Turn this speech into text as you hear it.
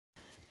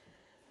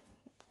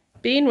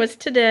Bean, what's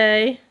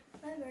today?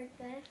 My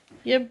birthday.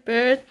 Your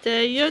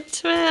birthday. You're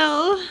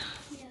 12.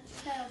 Yeah.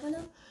 Can I open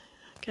them?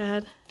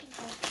 God.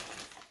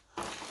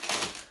 Okay.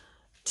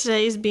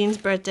 Today's Bean's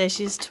birthday.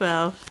 She's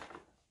 12.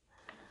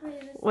 Wait,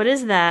 What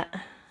is that?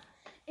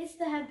 it's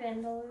the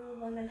headband, the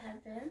Lululemon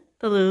headband.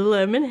 The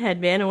Lululemon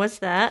headband. And what's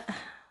that?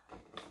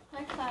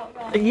 My clout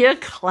goggles. Your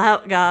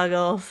clout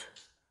goggles.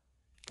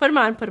 Put them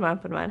on. Put them on.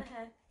 Put them on. Okay.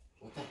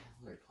 What the hell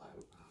are cloud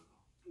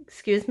goggles?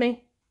 Excuse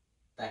me?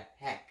 The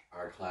heck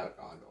are cloud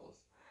goggles?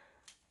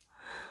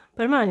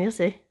 Put them on. You'll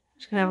see.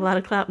 She's going to have a lot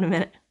of clout in a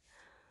minute.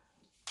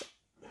 Okay,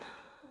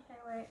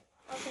 wait.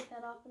 I'll take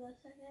that off in a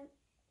second.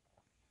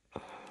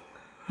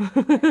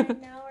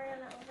 Alright, now we're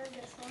gonna over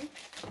this one.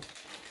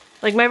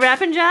 Like my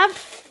wrapping job?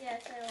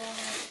 Yes, I love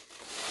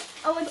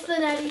it. Oh, it's the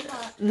neti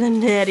pot. The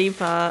neti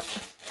pot.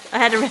 I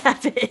had to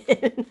wrap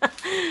it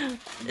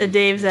in.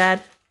 Dave's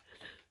ad.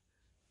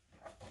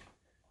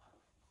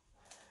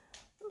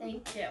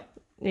 Thank you.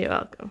 You're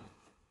welcome.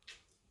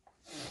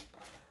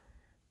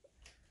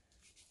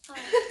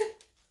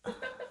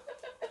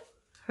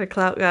 Her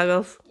clout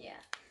goggles. Yeah.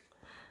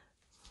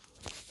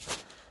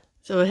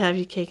 So we'll have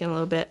you cake in a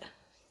little bit.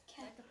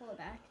 Okay, I have to pull it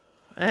back.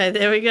 All right,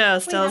 there we go. how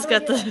Stella's do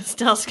got I do the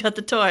Stella's got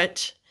the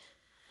torch.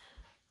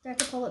 Do I have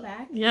to pull it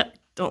back? Yep.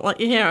 Don't let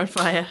your hair on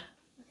fire.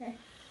 Okay.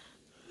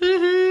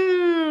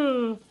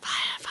 Woohoo!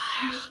 Fire,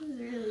 fire. This is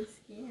really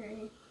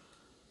scary.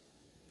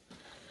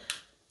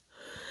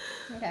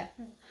 Okay.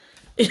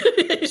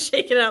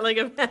 Shake it out like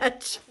a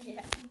match.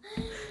 Yeah.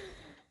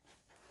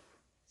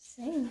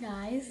 Sing,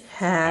 guys.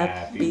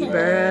 Happy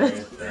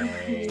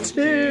birthday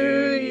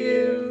to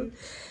you.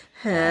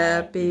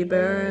 Happy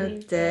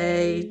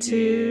birthday to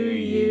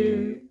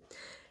you.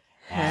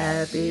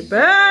 Happy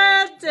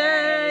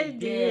birthday,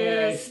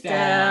 dear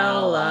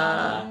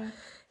Stella.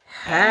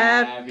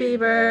 Happy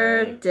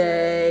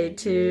birthday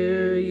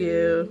to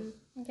you.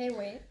 Okay,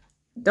 wait.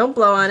 Don't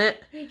blow on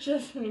it.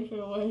 Just make a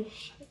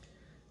wish.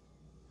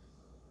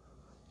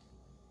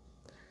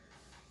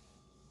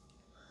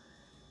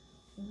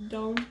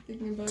 Don't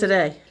think about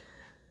Today.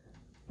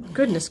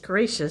 Goodness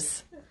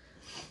gracious.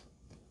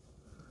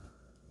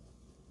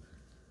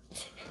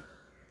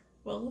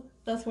 Well,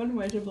 that's one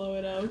way to blow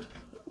it out.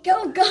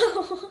 Go,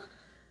 go!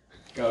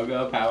 Go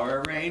go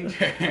Power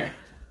Ranger.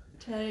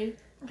 Okay.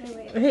 Okay,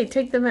 wait. Hey,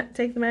 take the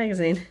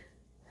magazine.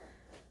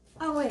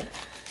 Oh, wait.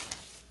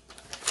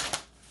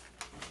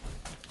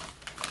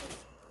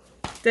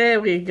 There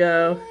we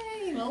go.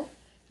 Well,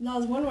 that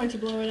was one way to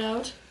blow it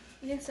out.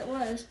 Yes, it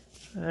was.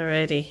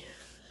 Alrighty.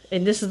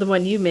 And this is the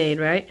one you made,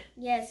 right?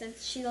 Yes,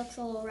 she looks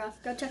a little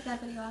rough. Go check that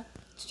video out.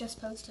 It's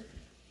just posted.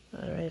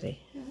 Alrighty.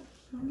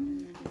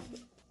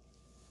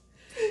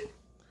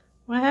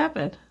 What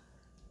happened?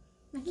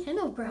 My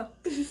candle broke.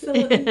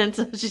 And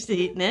so she's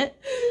eating it.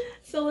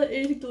 Stella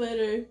ate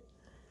glitter.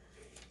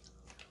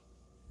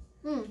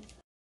 I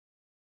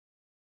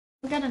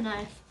got a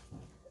knife.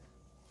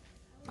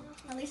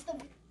 At least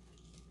the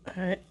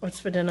Alright, what's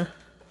for dinner?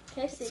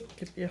 KFC.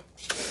 Give you.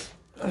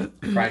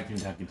 Fried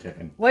Kentucky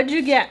chicken. What'd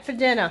you get for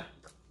dinner?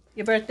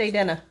 Your birthday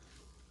dinner?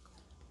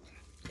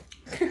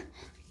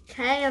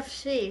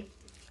 KFC.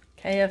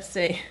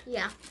 KFC.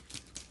 Yeah.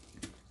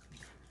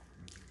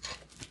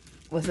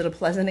 Was it a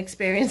pleasant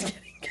experience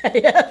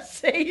getting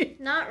KFC?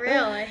 Not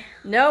really.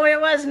 No, it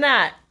was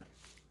not.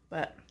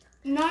 But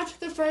Not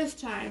the first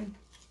time.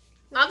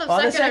 Not the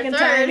or the second second or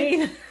third. time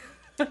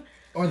either.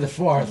 Or the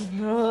fourth.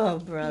 Oh,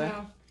 brother.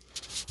 No.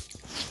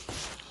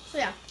 So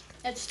yeah,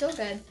 it's still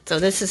good. So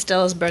this is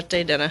Stella's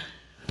birthday dinner.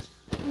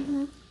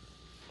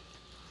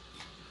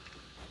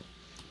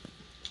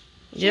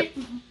 Yep.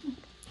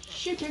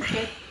 She picked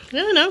it.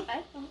 No, no.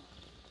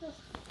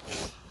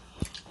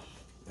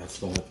 That's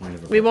the whole point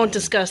of it. We won't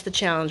discuss the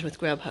challenge with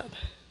Grubhub.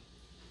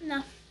 No.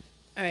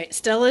 All right,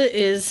 Stella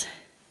is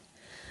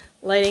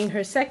lighting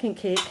her second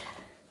cake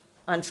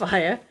on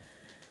fire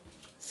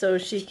so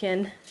she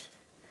can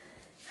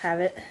have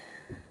it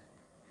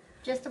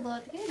Just to blow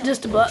out the candles.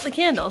 just to blow out the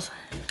candles.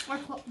 Or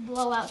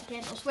blow out the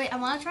candles. Wait, I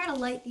want to try to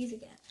light these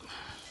again.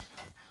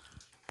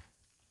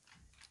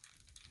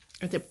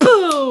 Right there,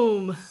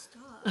 boom!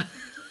 Stop.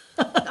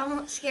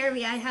 Don't scare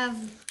me. I have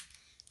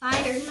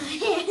fire in my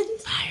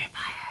hands. Fire,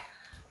 fire.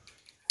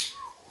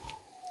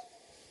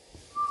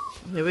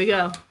 Here we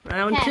go.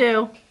 Round Okay.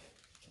 2.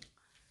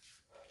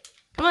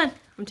 Come on,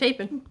 I'm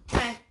taping.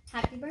 Okay.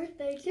 Happy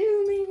birthday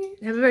to me.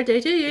 Happy birthday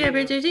to you, happy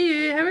birthday to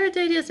you, happy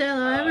birthday to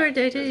Stella, happy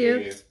birthday to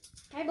you.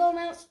 Can I blow them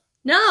out?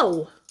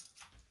 No!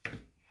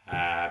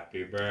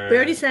 Happy birthday. We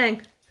already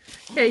sang.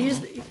 Here,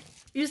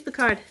 use the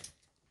card.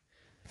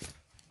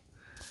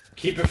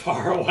 Keep it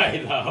far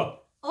away though.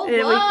 Oh,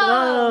 There we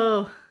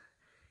whoa. go.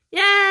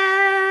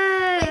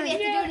 Yay! Wait, we have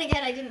to do it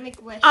again. I didn't make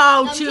a wish.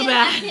 Oh, I'm too kidding,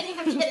 bad. I'm kidding.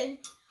 I'm kidding.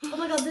 Oh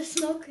my god, this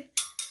smoke.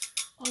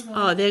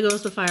 Oh, there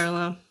goes the fire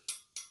alarm.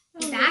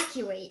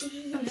 Evacuate.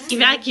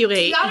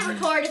 Evacuate. You gotta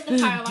record if the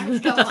fire alarms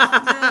go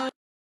off.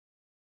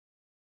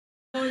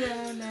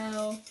 Oh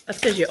no. That's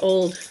because you're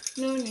old.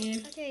 No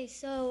need. Okay,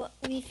 so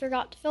we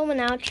forgot to film an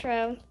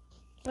outro.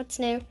 What's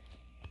new?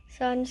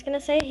 So I'm just going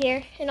to say it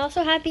here. And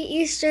also happy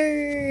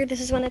Easter.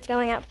 This is when it's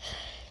going up.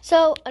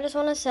 So I just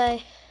want to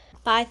say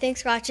bye.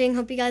 Thanks for watching.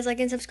 Hope you guys like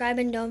and subscribe.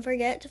 And don't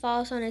forget to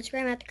follow us on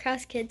Instagram at the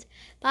Kraus Kids.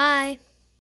 Bye.